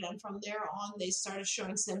vaccinated, and from there on, they started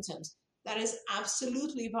showing symptoms. That is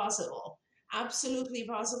absolutely possible. Absolutely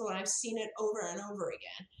possible. And I've seen it over and over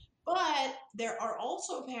again. But there are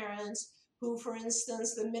also parents who, for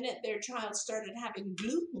instance, the minute their child started having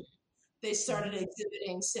gluten, they started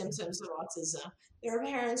exhibiting symptoms of autism. There are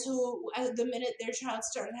parents who, the minute their child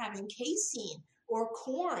started having casein or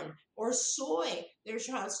corn or soy, their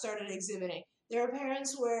child started exhibiting. There are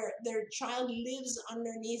parents where their child lives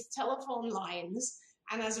underneath telephone lines,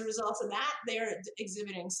 and as a result of that, they're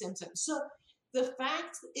exhibiting symptoms. So the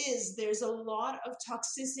fact is, there's a lot of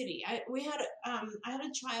toxicity. I had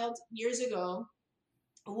a child years ago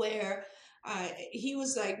where he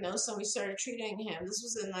was diagnosed, and we started treating him. This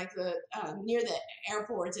was in like the near the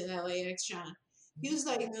airport in LAX, John. He was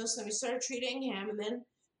diagnosed, and we started treating him, and then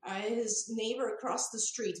his neighbor across the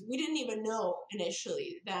street. We didn't even know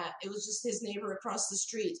initially that it was just his neighbor across the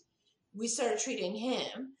street. We started treating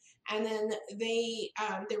him, and then they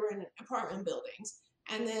were in apartment buildings.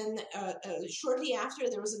 And then shortly after,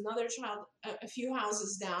 there was another child a few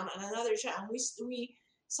houses down, and another child.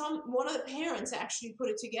 One of the parents actually put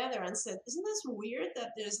it together and said, "Isn't this weird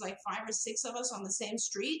that there's like 5 or 6 of us on the same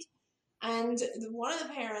street?" And one of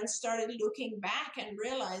the parents started looking back and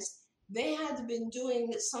realized they had been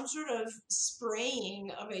doing some sort of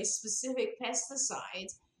spraying of a specific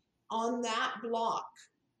pesticide on that block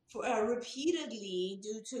repeatedly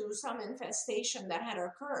due to some infestation that had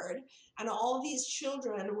occurred, and all these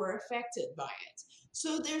children were affected by it.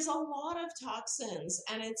 So there's a lot of toxins,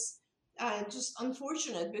 and it's just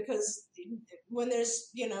unfortunate because when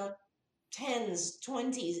there's 10s,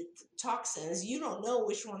 20s toxins, you don't know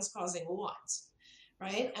which one's causing what,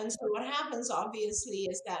 right? And so what happens obviously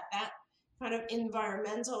is that kind of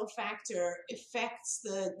environmental factor affects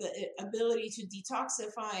the ability to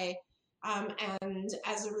detoxify, and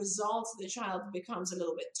as a result, the child becomes a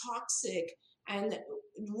little bit toxic. And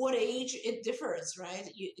what age it differs, right?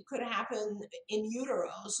 It could happen in utero,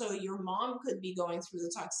 so your mom could be going through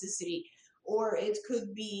the toxicity, or it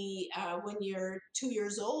could be when you're 2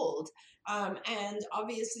 years old, and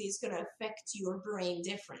obviously it's going to affect your brain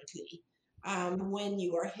differently when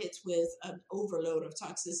you are hit with an overload of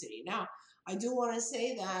toxicity. Now, I do want to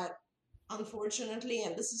say that, unfortunately,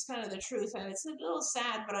 and this is kind of the truth, and it's a little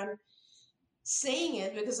sad, but I'm saying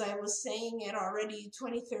it because I was saying it already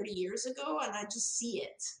 20, 30 years ago, and I just see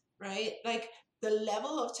it, right? Like the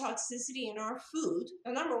level of toxicity in our food,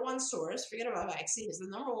 the number one source, forget about vaccines, the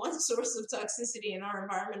number one source of toxicity in our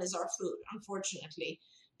environment is our food, unfortunately,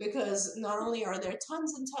 because not only are there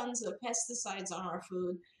tons and tons of pesticides on our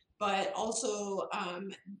food, but also,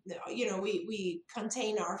 we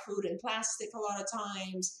contain our food in plastic a lot of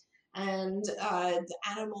times, and the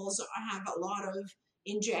animals have a lot of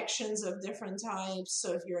injections of different types.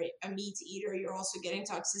 So if you're a meat eater, you're also getting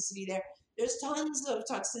toxicity there. There's tons of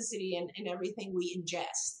toxicity in everything we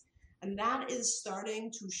ingest. And that is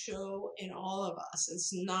starting to show in all of us.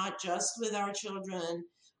 It's not just with our children.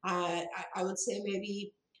 I would say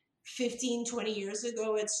maybe 15, 20 years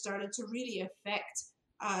ago, it started to really affect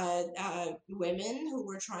women who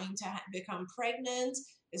were trying to become pregnant.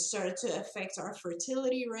 It started to affect our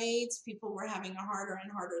fertility rates. People were having a harder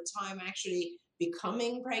and harder time actually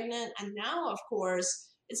becoming pregnant. And now, of course,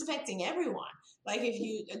 it's affecting everyone. Like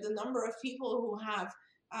the number of people who have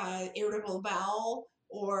irritable bowel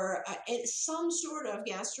or some sort of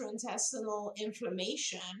gastrointestinal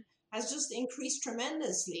inflammation has just increased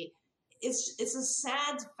tremendously. It's a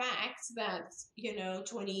sad fact that,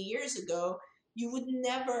 20 years ago, you would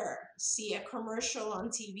never see a commercial on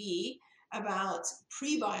TV about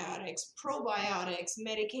prebiotics, probiotics,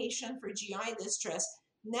 medication for GI distress.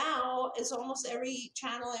 Now it's almost every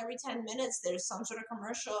channel, every 10 minutes, there's some sort of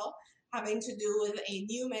commercial having to do with a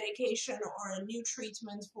new medication or a new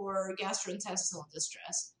treatment for gastrointestinal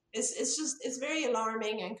distress. It's very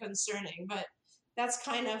alarming and concerning, but that's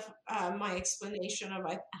kind of my explanation of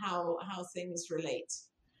how things relate.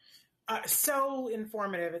 So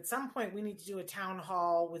informative. At some point, we need to do a town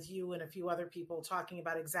hall with you and a few other people talking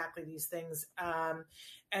about exactly these things.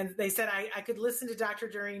 And they said I could listen to Dr.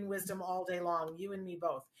 Doreen Wisdom all day long, you and me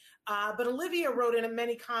both. But Olivia wrote in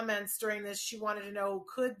many comments during this. She wanted to know,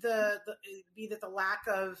 could be that the lack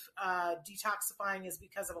of detoxifying is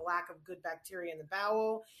because of a lack of good bacteria in the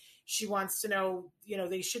bowel? She wants to know,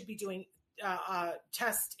 they should be doing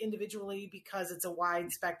test individually because it's a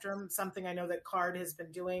wide spectrum, something I know that CARD has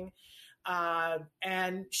been doing.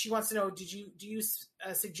 And she wants to know, do you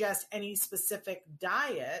suggest any specific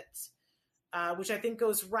diet, which I think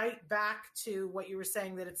goes right back to what you were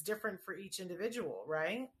saying, that it's different for each individual,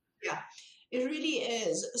 right? Yeah, it really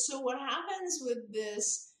is. So what happens with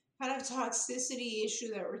this kind of toxicity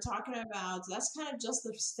issue that we're talking about, that's kind of just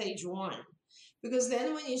the stage one. Because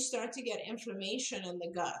then when you start to get inflammation in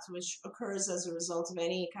the gut, which occurs as a result of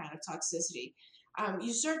any kind of toxicity,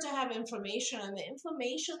 you start to have inflammation, and the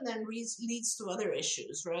inflammation then leads to other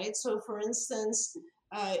issues, right? So for instance,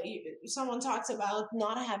 someone talks about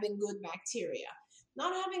not having good bacteria.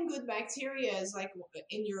 Not having good bacteria is like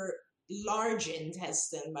in your large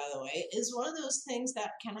intestine, by the way, is one of those things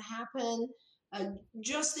that can happen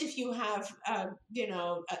just if you have, at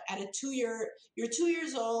you're 2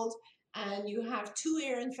 years old, and you have 2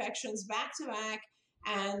 ear infections back to back,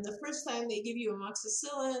 and the first time they give you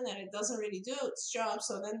amoxicillin and it doesn't really do its job,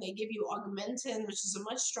 so then they give you Augmentin, which is a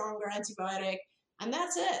much stronger antibiotic, and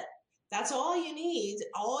that's it. That's all you need.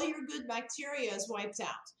 All your good bacteria is wiped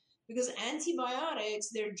out. Because antibiotics,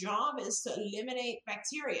 their job is to eliminate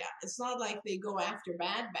bacteria. It's not like they go after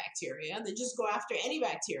bad bacteria. They just go after any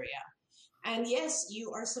bacteria. And yes,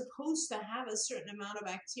 you are supposed to have a certain amount of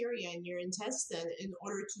bacteria in your intestine in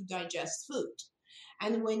order to digest food.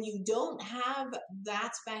 And when you don't have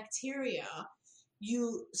that bacteria,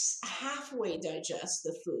 you halfway digest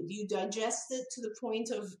the food. You digest it to the point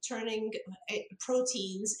of turning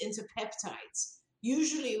proteins into peptides.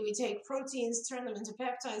 Usually we take proteins, turn them into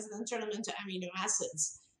peptides, and then turn them into amino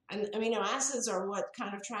acids. And amino acids are what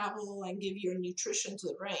kind of travel and give your nutrition to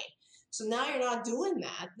the brain. So now you're not doing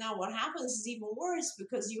that. Now what happens is even worse,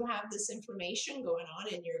 because you have this inflammation going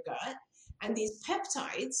on in your gut, and these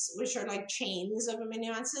peptides, which are like chains of amino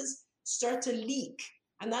acids, start to leak.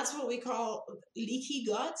 And that's what we call leaky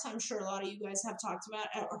gut. I'm sure a lot of you guys have talked about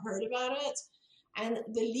or heard about it. And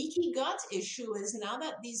the leaky gut issue is, now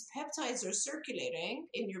that these peptides are circulating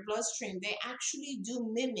in your bloodstream, they actually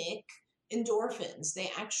do mimic endorphins.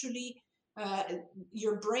 They actually,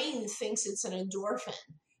 your brain thinks it's an endorphin.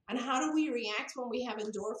 And how do we react when we have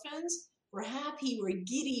endorphins? We're happy, we're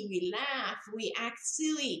giddy, we laugh, we act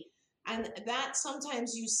silly. And that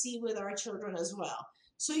sometimes you see with our children as well.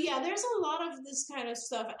 So yeah, there's a lot of this kind of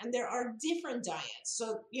stuff, and there are different diets.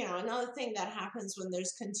 So, another thing that happens when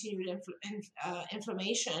there's continued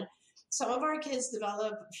inflammation, some of our kids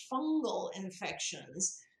develop fungal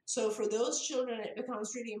infections. So for those children, it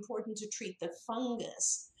becomes really important to treat the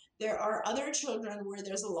fungus. There are other children where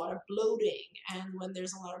there's a lot of bloating, and when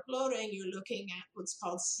there's a lot of bloating, you're looking at what's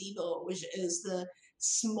called SIBO, which is the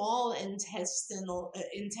small intestine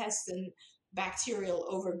bacterial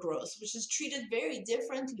overgrowth, which is treated very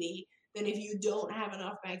differently than if you don't have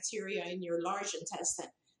enough bacteria in your large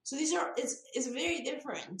intestine. So it's very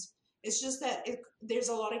different. It's just that there's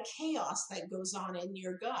a lot of chaos that goes on in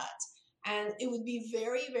your gut. And it would be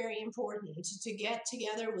very, very important to get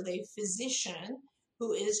together with a physician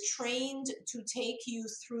who is trained to take you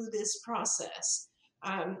through this process.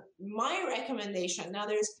 My recommendation,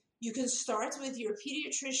 you can start with your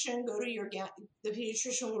pediatrician, the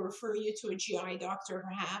pediatrician will refer you to a GI doctor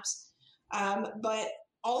perhaps. But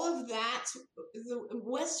all of that, what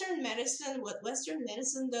Western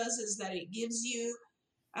medicine does is that it gives you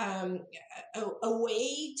a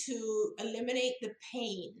way to eliminate the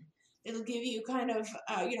pain. It'll give you kind of,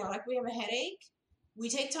 like we have a headache, we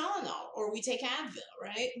take Tylenol or we take Advil,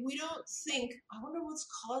 right? We don't think, I wonder what's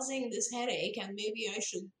causing this headache and maybe I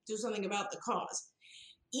should do something about the cause.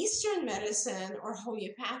 Eastern medicine or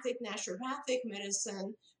homeopathic, naturopathic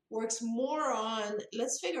medicine works more on,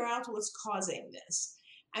 let's figure out what's causing this.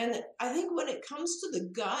 And I think when it comes to the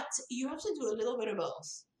gut, you have to do a little bit of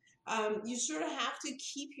both. You sort of have to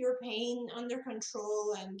keep your pain under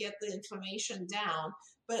control and get the inflammation down.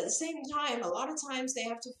 But at the same time, a lot of times they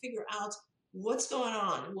have to figure out what's going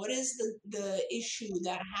on. What is the issue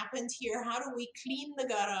that happened here? How do we clean the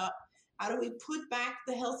gut up? How do we put back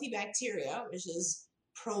the healthy bacteria, which is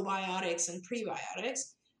probiotics and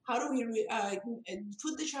prebiotics? How do we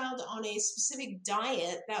put the child on a specific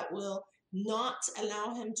diet that will not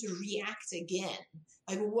allow him to react again?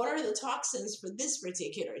 Like, what are the toxins for this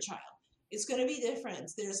particular child? It's going to be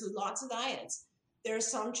different. There's lots of diets. There are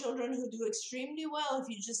some children who do extremely well if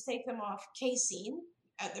you just take them off casein,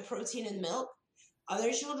 the protein in milk.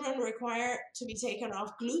 Other children require to be taken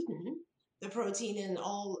off gluten, the protein in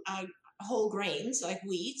all whole grains like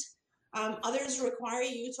wheat. Others require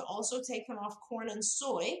you to also take them off corn and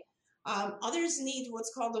soy. Others need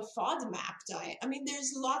what's called a FODMAP diet. I mean,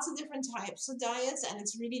 there's lots of different types of diets, and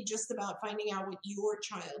it's really just about finding out what your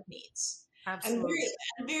child needs. Absolutely.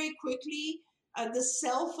 And very quickly, the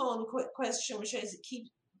cell phone question, which I keep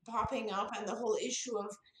popping up, and the whole issue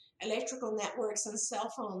of electrical networks and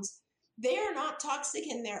cell phones, they are not toxic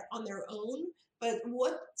on their own, but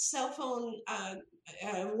what cell phone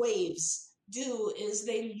waves do is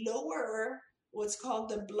they lower what's called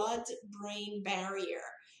the blood-brain barrier.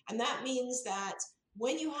 And that means that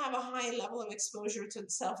when you have a high level of exposure to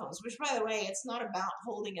cell phones, which, by the way, it's not about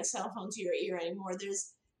holding a cell phone to your ear anymore.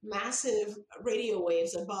 There's massive radio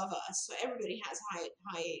waves above us. So everybody has high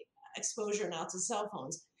exposure now to cell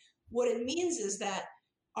phones. What it means is that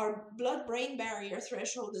our blood-brain barrier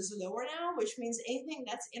threshold is lower now, which means anything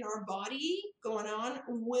that's in our body going on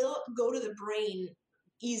will go to the brain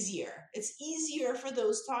easier. It's easier for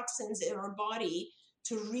those toxins in our body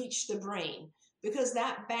to reach the brain because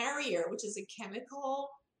that barrier, which is a chemical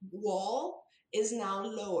wall, is now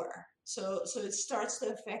lower. So it starts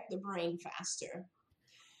to affect the brain faster.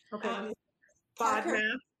 Okay.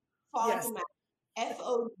 FODMAP. Yes.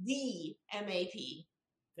 FODMAP.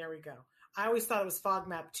 There we go. I always thought it was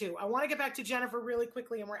FODMAP too. I want to get back to Jennifer really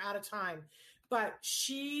quickly, and we're out of time. But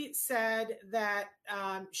she said that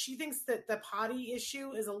she thinks that the potty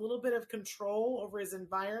issue is a little bit of control over his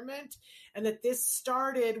environment, and that this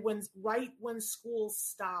started right when school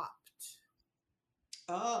stopped.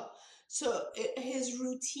 Oh, so his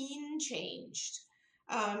routine changed.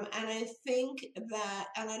 And I think that,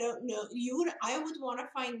 and I don't know, I would want to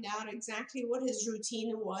find out exactly what his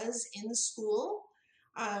routine was in school,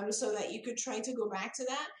 so that you could try to go back to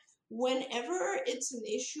that. Whenever it's an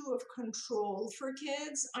issue of control for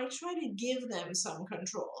kids, I try to give them some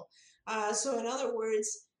control. So in other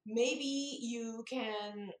words, maybe you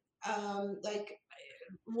can,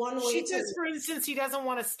 one way she says, for instance, he doesn't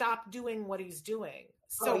want to stop doing what he's doing.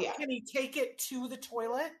 So Can he take it to the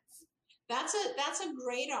toilet? That's a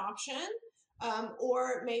great option.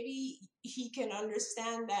 Or maybe he can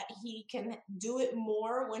understand that he can do it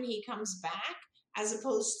more when he comes back, as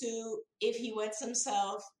opposed to if he wets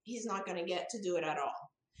himself, he's not going to get to do it at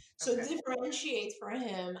all. So differentiate for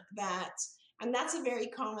him that, and that's a very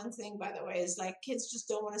common thing, by the way, is like kids just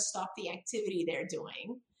don't want to stop the activity they're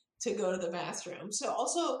doing to go to the bathroom. So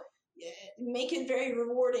also make it very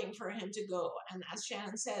rewarding for him to go. And as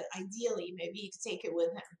Shannon said, ideally, maybe you could take it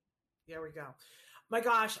with him. There we go. My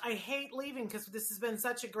gosh, I hate leaving because this has been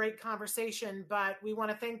such a great conversation, but we want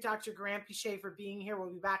to thank Dr. Granpeesheh for being here.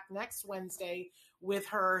 We'll be back next Wednesday with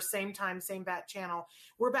her, same time, same bat channel.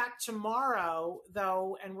 We're back tomorrow,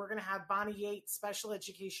 though, and we're going to have Bonnie Yates, special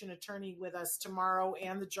education attorney, with us tomorrow,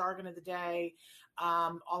 and the jargon of the day,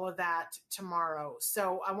 all of that tomorrow.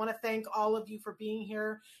 So I want to thank all of you for being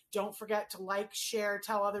here. Don't forget to like, share,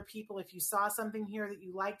 tell other people if you saw something here that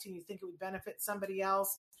you liked and you think it would benefit somebody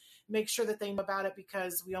else. Make sure that they know about it,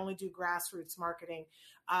 because we only do grassroots marketing.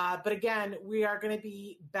 But again, we are going to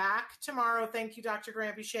be back tomorrow. Thank you, Dr.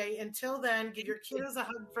 Granpeesheh. Until then, give your kiddos a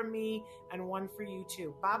hug from me and one for you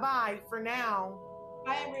too. Bye-bye for now.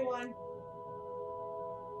 Bye, everyone.